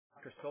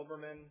Dr.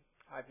 Silberman.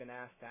 I've been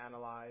asked to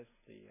analyze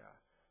the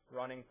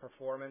running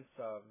performance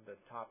of the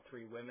top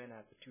 3 women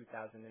at the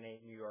 2008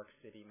 New York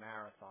City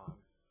Marathon.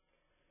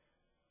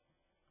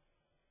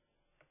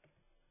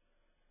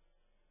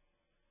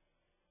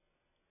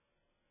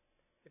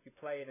 If you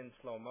play it in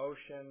slow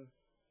motion,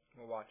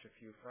 we'll watch a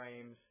few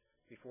frames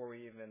before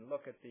we even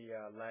look at the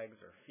legs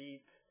or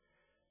feet.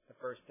 The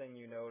first thing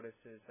you notice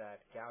is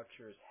that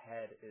Goucher's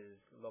head is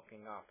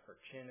looking up. Her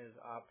chin is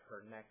up,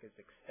 her neck is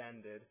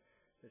extended.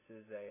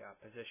 This is a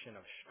position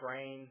of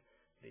strain.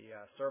 The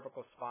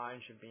cervical spine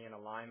should be in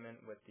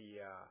alignment with the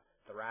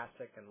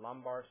thoracic and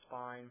lumbar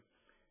spine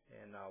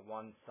in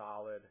one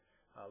solid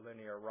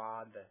linear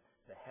rod.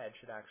 The head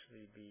should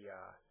actually be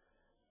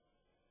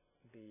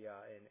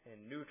in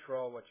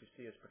neutral. What you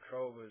see is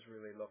Petrova is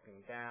really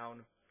looking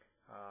down.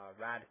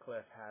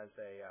 Radcliffe has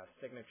a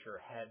signature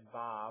head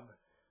bob,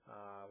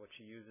 which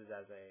she uses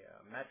as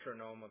a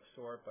metronome of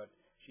sort, but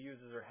she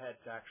uses her head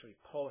to actually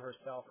pull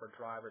herself or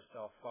drive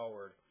herself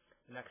forward.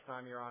 The next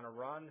time you're on a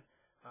run,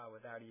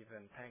 without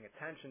even paying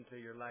attention to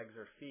your legs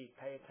or feet,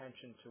 pay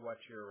attention to what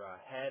your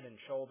head and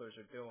shoulders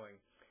are doing.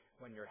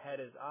 When your head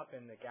is up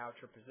in the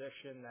Goucher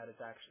position, that is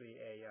actually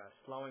a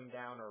slowing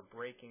down or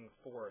braking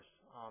force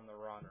on the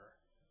runner.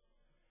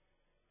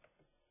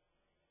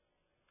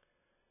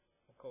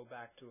 We'll go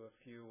back to a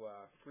few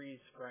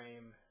freeze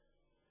frame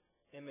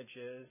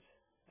images,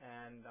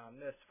 and on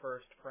this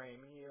first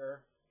frame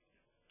here,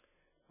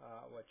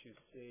 what you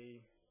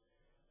see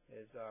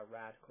is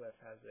Radcliffe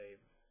has a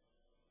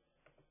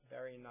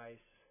very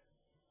nice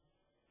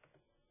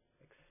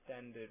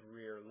extended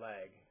rear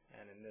leg,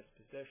 and in this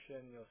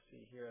position you'll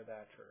see here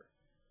that her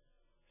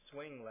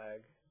swing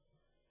leg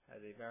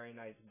has a very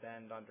nice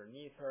bend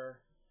underneath her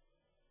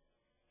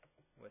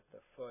with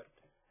the foot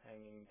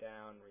hanging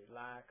down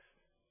relaxed.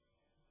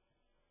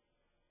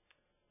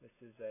 This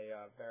is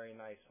a very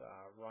nice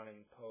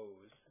running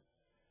pose.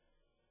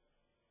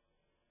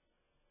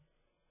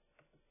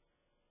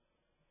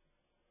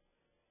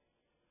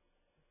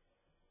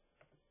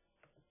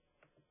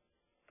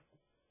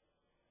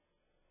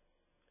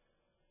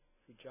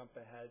 If we jump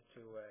ahead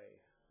to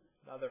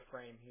another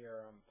frame here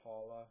on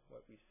Paula,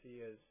 what we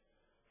see is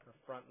her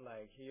front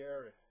leg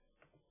here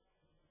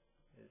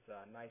is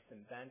nice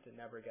and bent. It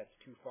never gets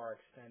too far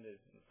extended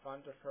in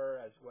front of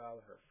her. As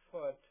well, her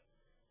foot,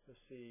 you'll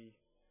see,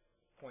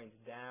 points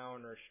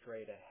down or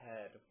straight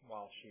ahead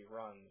while she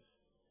runs.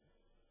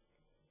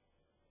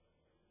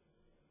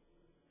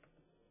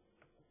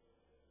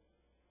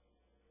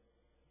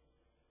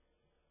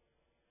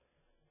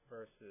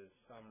 Versus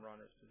some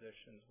runners'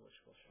 positions, which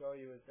we'll show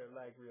you, is their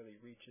leg really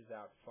reaches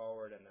out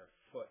forward and their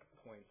foot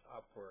points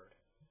upward.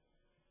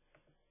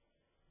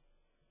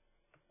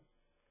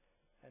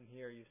 And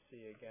here you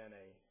see again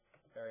a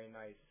very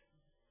nice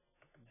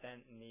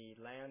bent knee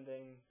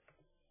landing,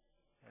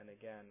 and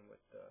again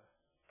with the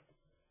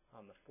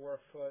on the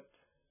forefoot,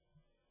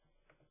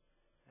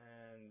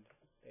 and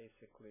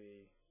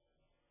basically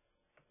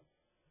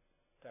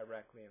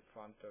directly in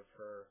front of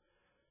her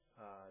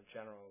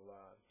general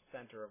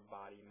center of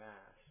body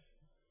mass.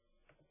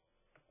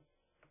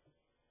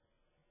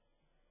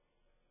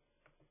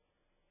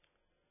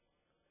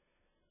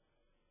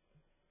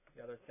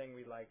 The other thing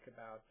we like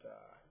about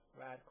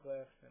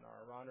Radcliffe and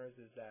our runners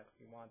is that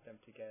we want them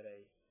to get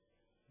a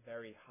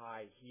very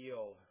high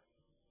heel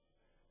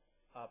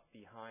up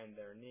behind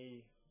their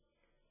knee,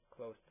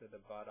 close to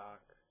the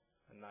buttock,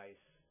 a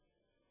nice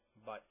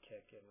butt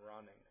kick in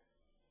running.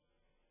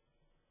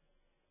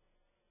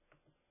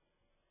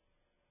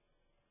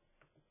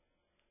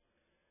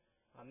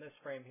 On this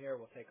frame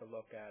here, we'll take a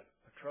look at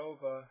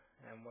Petrova,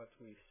 and what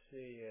we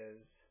see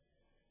is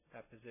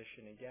that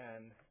position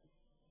again,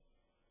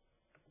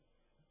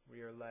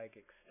 rear leg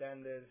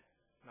extended,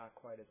 not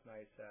quite as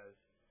nice as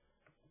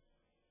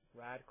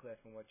Radcliffe,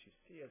 and what you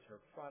see is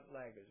her front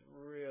leg is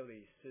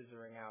really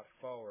scissoring out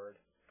forward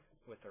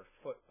with her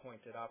foot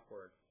pointed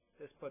upward.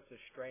 This puts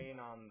a strain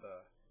on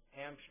the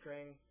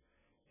hamstring.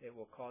 It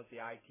will cause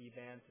the IT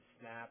band to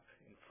snap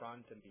in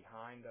front and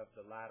behind of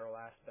the lateral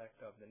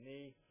aspect of the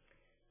knee,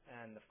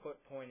 and the foot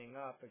pointing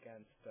up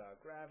against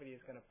gravity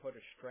is going to put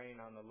a strain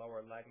on the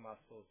lower leg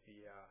muscles.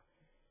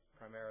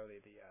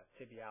 Primarily the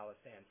tibialis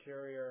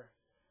anterior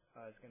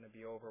is going to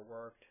be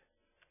overworked,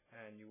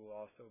 and you will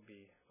also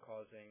be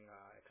causing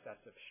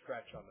excessive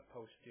stretch on the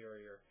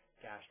posterior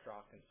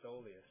gastroc and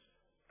soleus.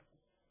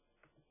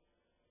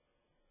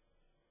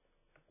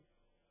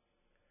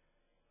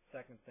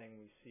 Second thing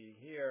we see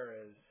here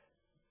is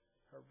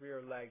her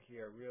rear leg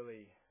here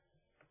really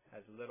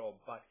has little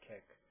butt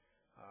kick.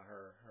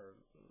 Her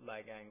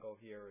leg angle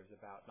here is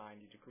about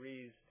 90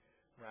 degrees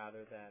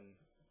rather than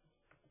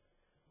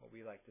what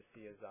we like to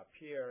see is up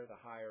here. The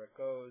higher it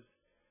goes,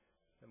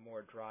 the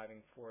more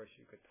driving force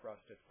you could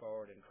thrust it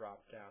forward and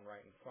drop down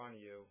right in front of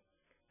you,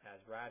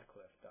 as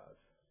Radcliffe does.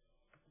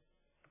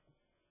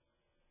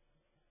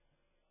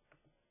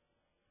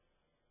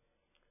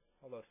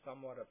 Although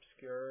somewhat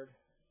obscured,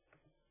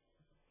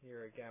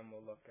 here again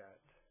we'll look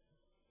at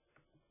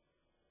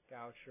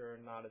Goucher,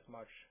 not as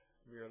much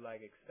rear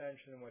leg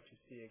extension. And what you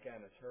see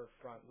again is her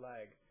front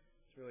leg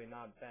is really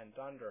not bent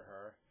under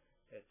her.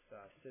 It's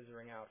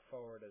scissoring out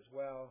forward as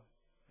well.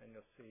 And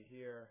you'll see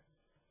here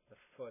the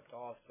foot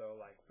also,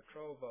 like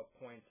Petrova,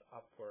 points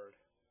upward.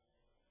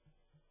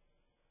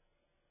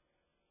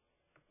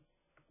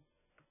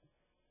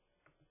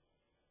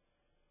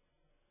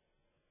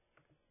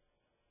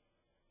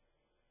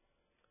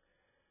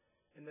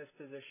 In this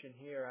position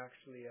here,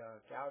 actually,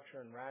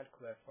 Goucher and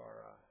Radcliffe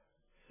are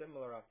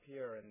similar up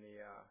here in the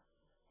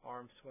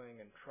arm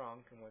swing and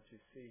trunk. And what you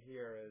see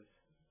here is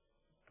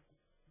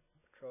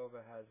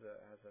Petrova has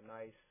a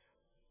nice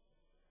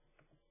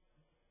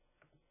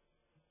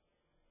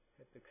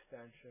hip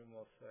extension.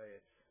 We'll say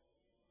it's,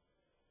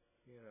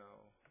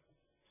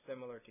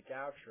 similar to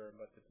Goucher,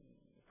 but the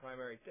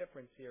primary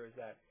difference here is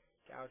that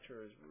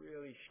Goucher is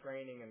really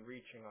straining and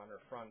reaching on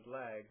her front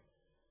leg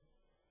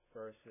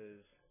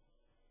versus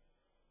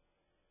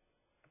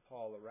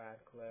Paula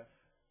Radcliffe.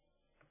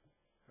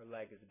 Her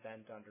leg is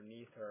bent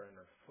underneath her and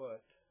her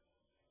foot.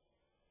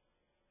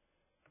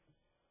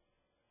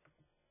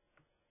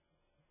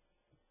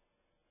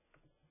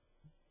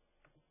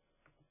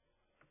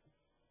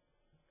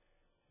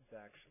 It's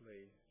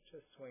actually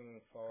just swinging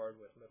forward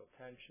with little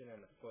tension,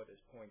 and the foot is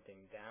pointing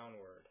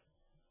downward.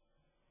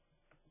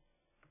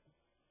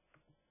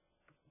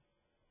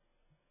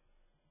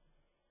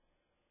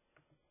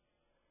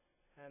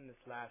 And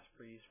this last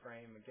freeze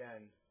frame,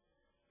 again,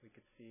 we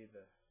could see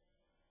the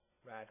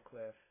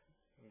Radcliffe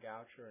and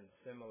Goucher and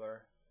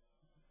similar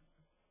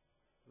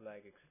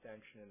leg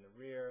extension in the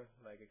rear,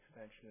 leg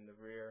extension in the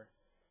rear,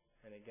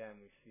 and again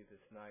we see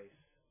this nice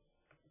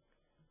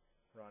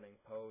running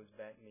pose,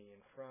 bent knee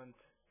in front,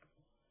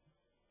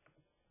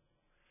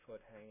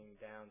 foot hanging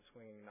down,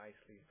 swinging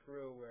nicely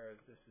through, whereas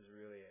this is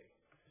really a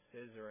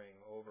scissoring,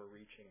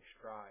 overreaching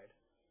stride.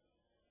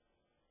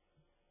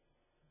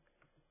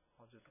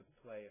 I'll just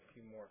play a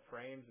few more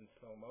frames in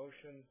slow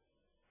motion.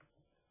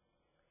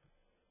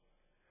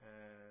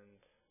 And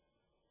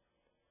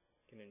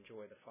you can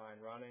enjoy the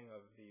fine running of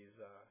these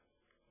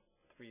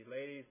three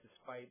ladies.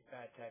 Despite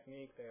bad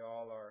technique, they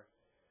all are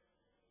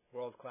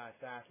world-class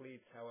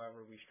athletes.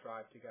 However, we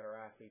strive to get our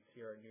athletes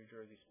here at New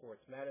Jersey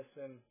Sports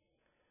Medicine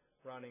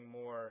running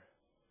more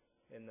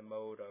in the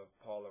mode of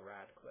Paula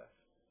Radcliffe.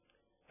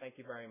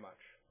 Thank you very much.